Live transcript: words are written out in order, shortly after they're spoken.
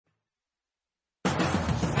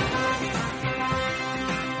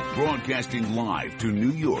Broadcasting live to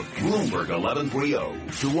New York, Bloomberg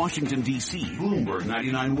 1130. To Washington, D.C., Bloomberg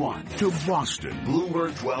 99.1. To Boston,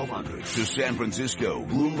 Bloomberg 1200. To San Francisco,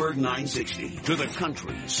 Bloomberg 960. To the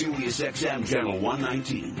country, Sirius XM Channel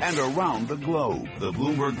 119. And around the globe, the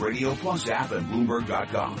Bloomberg Radio Plus app and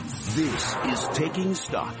Bloomberg.com. This is Taking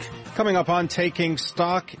Stock. Coming up on Taking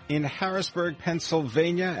Stock in Harrisburg,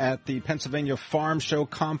 Pennsylvania at the Pennsylvania Farm Show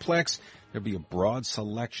Complex. There'll be a broad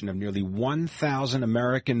selection of nearly 1,000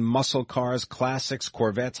 American muscle cars, classics,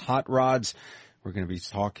 Corvettes, hot rods. We're going to be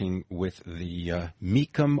talking with the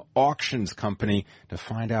Mecum Auctions company to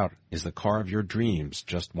find out, is the car of your dreams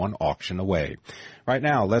just one auction away? Right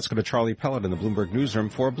now, let's go to Charlie Pellet in the Bloomberg newsroom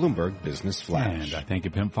for a Bloomberg Business Flash. And thank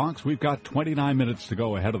you, Pimm Fox. We've got 29 minutes to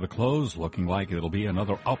go ahead of the close, looking like it'll be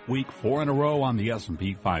another up week, 4 in a row on the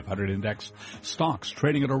S&P 500 index. Stocks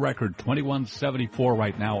trading at a record 2174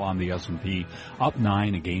 right now on the S&P, up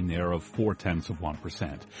 9, a gain there of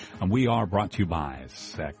 0.4%. And we are brought to you by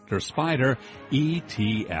Sector Spider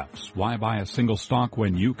ETFs. Why buy a single stock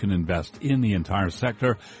when you can invest in the entire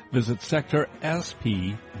sector? Visit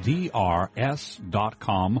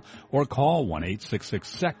sectorspdrs.com or call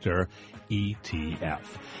 1-866-SECTOR ETF.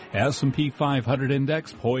 S&P 500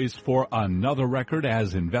 index poised for another record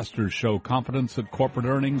as investors show confidence that corporate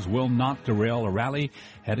earnings will not derail a rally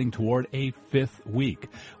heading toward a fifth week.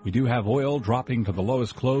 We do have oil dropping to the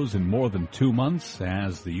lowest close in more than 2 months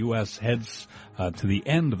as the U.S. heads to the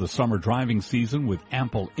end of the summer driving season with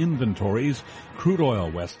ample inventories. Crude oil,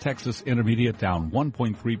 West Texas Intermediate down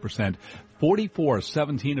 1.3%.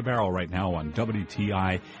 44.17 a barrel right now on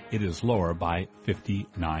WTI. It is lower by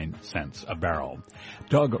 59 cents a barrel.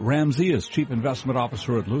 Doug Ramsey is Chief Investment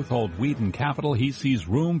Officer at Luthold Wheaton Capital. He sees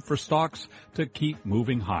room for stocks to keep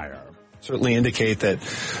moving higher. Certainly indicate that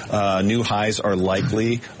new highs are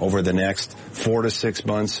likely over the next 4 to 6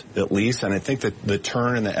 months at least. And I think that the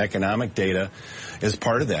turn in the economic data is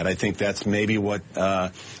part of that. I think that's maybe what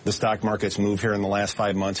the stock market's move here in the last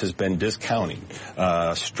 5 months has been discounting.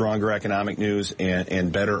 Stronger economic news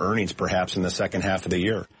and better earnings perhaps in the second half of the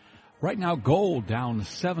year. Right now, gold down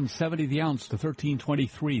 $7.70 the ounce to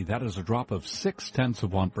 $13.23. That is a drop of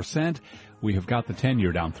 0.6%. We have got the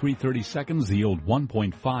 10-year down 3/30 seconds, the yield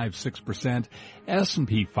 1.56%.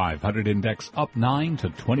 S&P 500 index up 9 to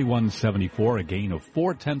 2174, a gain of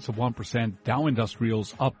 0.4%. Dow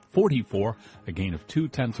Industrials up 44, a gain of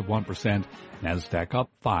 0.2%. Nasdaq up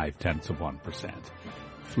 0.5%.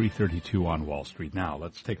 332 on Wall Street. Now,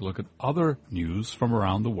 let's take a look at other news from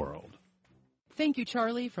around the world. Thank you,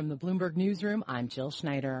 Charlie. From the Bloomberg Newsroom, I'm Jill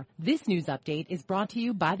Schneider. This news update is brought to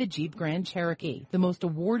you by the Jeep Grand Cherokee, the most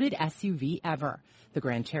awarded SUV ever. The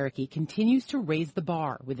Grand Cherokee continues to raise the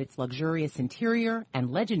bar with its luxurious interior and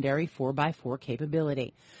legendary 4x4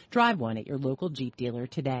 capability. Drive one at your local Jeep dealer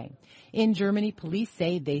today. In Germany, police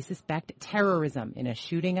say they suspect terrorism in a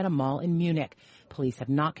shooting at a mall in Munich. Police have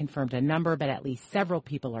not confirmed a number, but at least several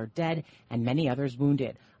people are dead and many others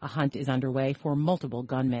wounded. A hunt is underway for multiple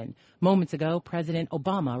gunmen. Moments ago, President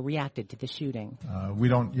Obama reacted to the shooting. We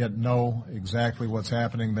don't yet know exactly what's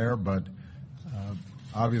happening there, but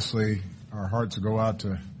obviously our hearts go out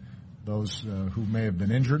to those who may have been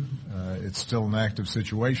injured. It's still an active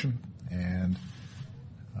situation, and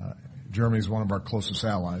Germany is one of our closest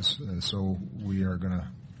allies, so we are going to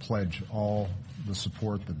pledge all the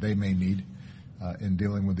support that they may need in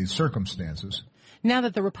dealing with these circumstances. Now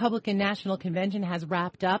that the Republican National Convention has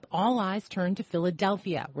wrapped up, all eyes turn to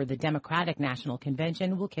Philadelphia, where the Democratic National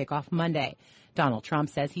Convention will kick off Monday. Donald Trump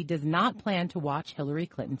says he does not plan to watch Hillary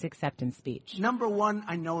Clinton's acceptance speech. Number one,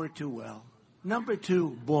 I know her too well. Number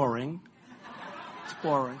two, boring. It's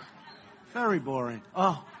boring. Very boring.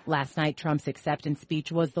 Oh. Last night, Trump's acceptance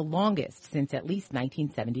speech was the longest since at least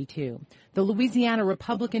 1972. The Louisiana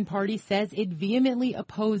Republican Party says it vehemently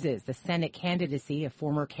opposes the Senate candidacy of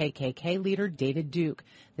former KKK leader David Duke.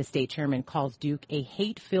 The state chairman calls Duke a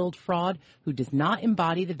hate-filled fraud who does not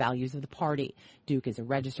embody the values of the party. Duke is a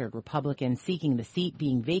registered Republican seeking the seat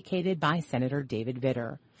being vacated by Senator David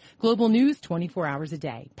Vitter. Global news 24 hours a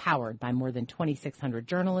day, powered by more than 2,600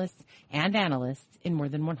 journalists and analysts in more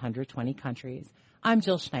than 120 countries. I'm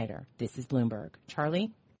Jill Schneider. This is Bloomberg.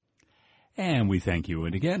 Charlie? And we thank you.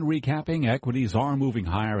 And again, recapping, equities are moving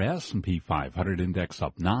higher. S&P 500 index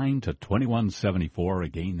up 9 to 2174, a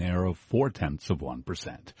gain there of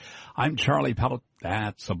 0.4%. I'm Charlie Pellet.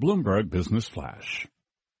 That's a Bloomberg Business Flash.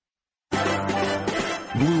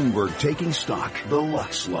 Bloomberg Taking Stock, the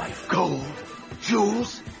Lux Life. Gold,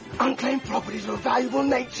 jewels, unclaimed properties of a valuable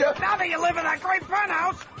nature. Now that you live in that great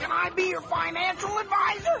penthouse, can I be your financial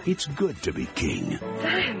advisor? It's good to be king.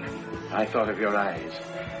 I thought of your eyes.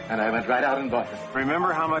 and I went right out and bought it.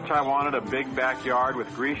 Remember how much I wanted a big backyard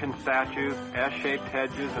with Grecian statues, S-shaped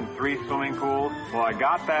hedges, and 3 swimming pools? Well, I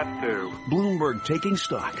got that too. Bloomberg Taking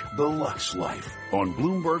Stock, The Lux Life, on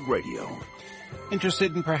Bloomberg Radio.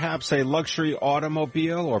 Interested in perhaps a luxury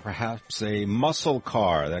automobile or perhaps a muscle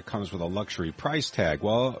car that comes with a luxury price tag?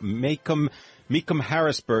 Well, Mecum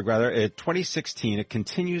Harrisburg, at 2016, it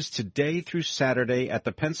continues today through Saturday at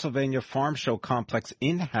the Pennsylvania Farm Show Complex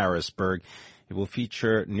in Harrisburg. It will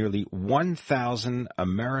feature nearly 1,000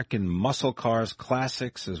 American muscle cars,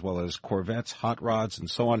 classics, as well as Corvettes, hot rods, and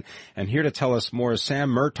so on. And here to tell us more is Sam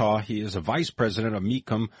Murtaugh. He is a vice president of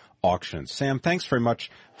Mecum Auctions. Sam, thanks very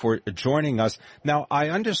much for joining us. Now, I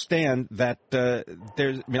understand that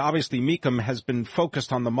obviously Mecum has been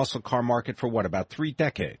focused on the muscle car market for about 3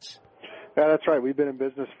 decades? Yeah, that's right. We've been in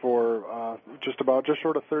business for just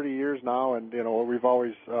short of 30 years now, and we've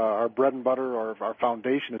always our bread and butter, our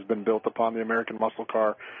foundation has been built upon the American muscle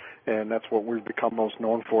car, and that's what we've become most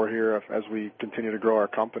known for here as we continue to grow our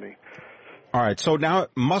company. All right, so now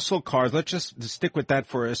muscle cars. Let's just stick with that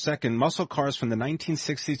for a second. Muscle cars from the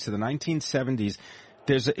 1960s to the 1970s.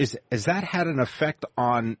 Has that had an effect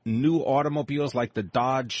on new automobiles like the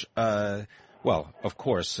Dodge? Of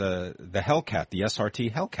course, the Hellcat, the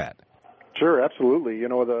SRT Hellcat. Sure, absolutely.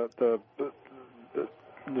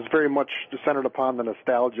 It's very much centered upon the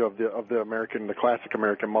nostalgia of the classic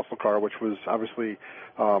American muscle car, which was obviously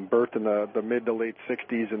birthed in the mid to late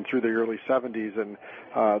 60s and through the early 70s, and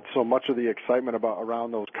so much of the excitement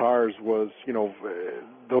around those cars was,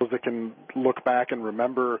 those that can look back and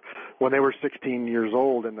remember when they were 16 years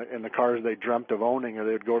old and the cars they dreamt of owning, or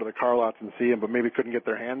they'd go to the car lots and see them, but maybe couldn't get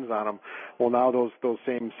their hands on them. Well, now those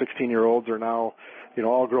same 16-year-olds are now,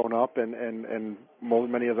 all grown up and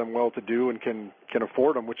many of them well-to-do and can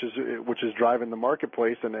afford them, which is driving the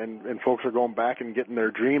marketplace, and folks are going back and getting their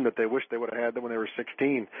dream that they wish they would have had them when they were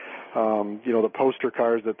 16. The poster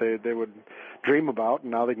cars that they would dream about,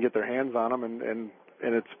 and now they can get their hands on them, and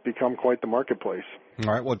it's become quite the marketplace.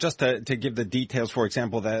 All right. Well, just to give the details, for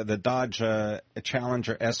example, the Dodge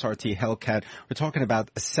Challenger SRT Hellcat, we're talking about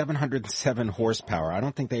 707 horsepower. I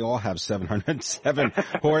don't think they all have 707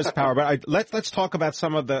 horsepower, but let's talk about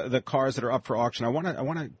some of the cars that are up for auction. I want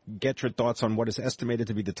to get your thoughts on what is estimated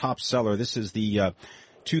to be the top seller. This is the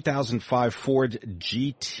 2005 Ford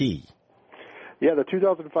GT. Yeah, the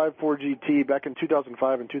 2005 Ford GT, back in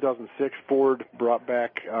 2005 and 2006, Ford brought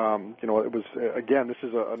back, it was, again, this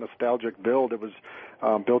is a nostalgic build. It was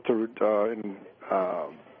built to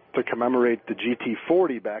commemorate the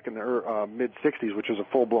GT40 back in the mid-60s, which was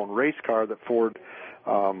a full-blown race car that Ford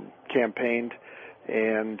campaigned,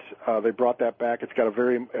 and they brought that back. It's got a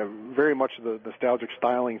very much the nostalgic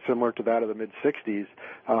styling similar to that of the mid-60s,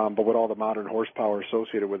 but with all the modern horsepower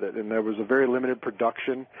associated with it. And there was a very limited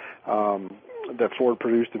production that Ford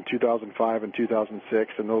produced in 2005 and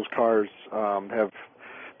 2006, and those cars after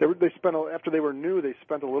they were new, they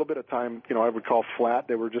spent a little bit of time, I would call flat.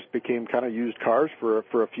 They became kind of used cars for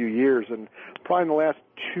a few years, and probably in the last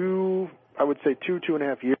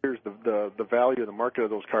 2.5 years, the value of the market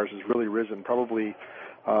of those cars has really risen, probably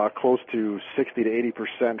close to 60 to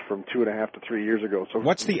 80% from 2.5 to 3 years ago. So,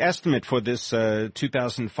 what's the estimate for this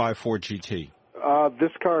 2005 Ford GT?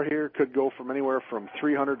 This car here could go from anywhere from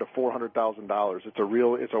 $300,000 to $400,000.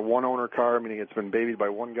 It's a one-owner car, meaning it's been babied by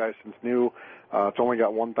one guy since new. It's only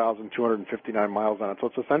got 1,259 miles on it, so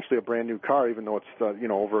it's essentially a brand new car, even though it's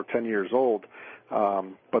over 10 years old.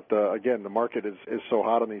 But the market is so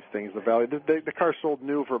hot on these things. The value, the car sold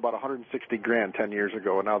new for about $160,000 10 years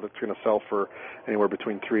ago, and now that's going to sell for anywhere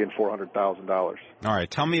between $300,000 and $400,000. All right,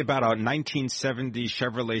 tell me about a 1970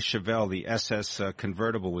 Chevrolet Chevelle, the SS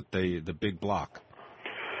convertible with the big block.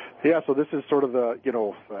 Yeah, so this is sort of the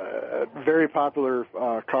very popular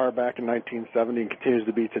car back in 1970 and continues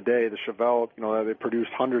to be today. The Chevelle, they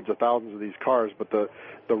produced hundreds of thousands of these cars, but the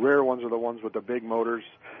rare ones are the ones with the big motors,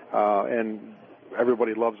 and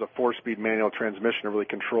everybody loves a 4-speed manual transmission to really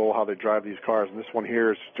control how they drive these cars. And this one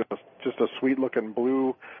here is just a sweet-looking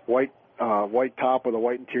blue, white top with a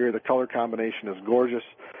white interior. The color combination is gorgeous,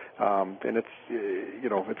 and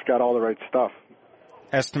it's got all the right stuff.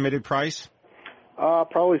 Estimated price?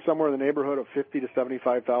 Probably somewhere in the neighborhood of $50,000 to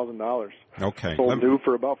 $75,000. Okay. Sold new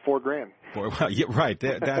for about $4,000. Well, yeah, right.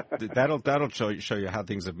 That'll show you how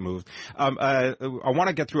things have moved. I want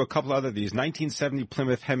to get through a couple other of these. 1970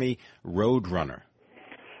 Plymouth Hemi Roadrunner.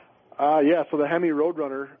 Yeah, so the Hemi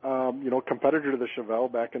Roadrunner, competitor to the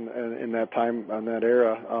Chevelle back in that time, in that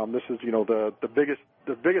era. This is,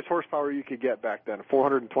 the biggest horsepower you could get back then,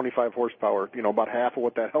 425 horsepower, about half of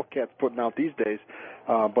what that Hellcat's putting out these days.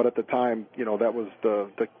 But at the time, that was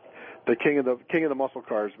the king of the muscle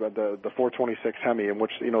cars, but the 426 Hemi, in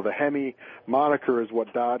which the Hemi moniker is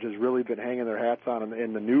what Dodge has really been hanging their hats on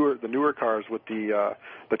in the newer cars with the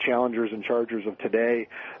Challengers and Chargers of today.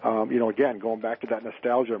 Again, going back to that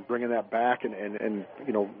nostalgia and bringing that back and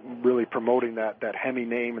really promoting that Hemi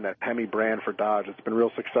name and that Hemi brand for Dodge. It's been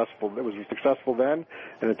real successful. It was successful then,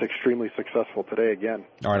 and it's extremely successful today again.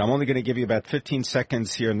 All right, I'm only going to give you about 15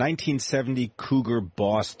 seconds here. 1970 Cougar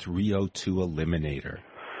Boss 302 Eliminator.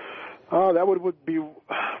 That would be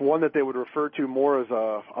one that they would refer to more as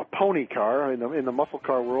a pony car in the muscle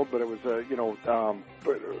car world, but it was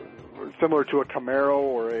similar to a Camaro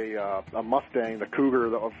or a Mustang. The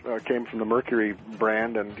Cougar came from the Mercury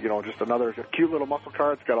brand, and just another cute little muscle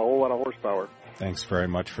car. It's got a whole lot of horsepower. Thanks very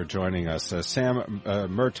much for joining us. Sam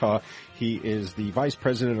Murtaugh, he is the Vice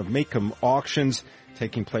President of Mecum Auctions,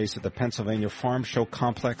 taking place at the Pennsylvania Farm Show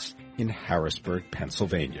Complex in Harrisburg,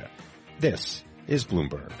 Pennsylvania. This is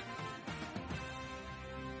Bloomberg.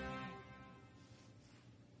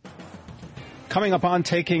 Coming up on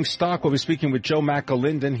Taking Stock, we'll be speaking with Joe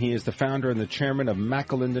McAlinden. He is the founder and the chairman of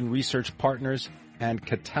McAlinden Research Partners and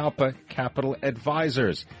Catalpa Capital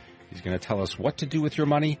Advisors. He's going to tell us what to do with your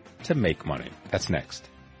money to make money. That's next.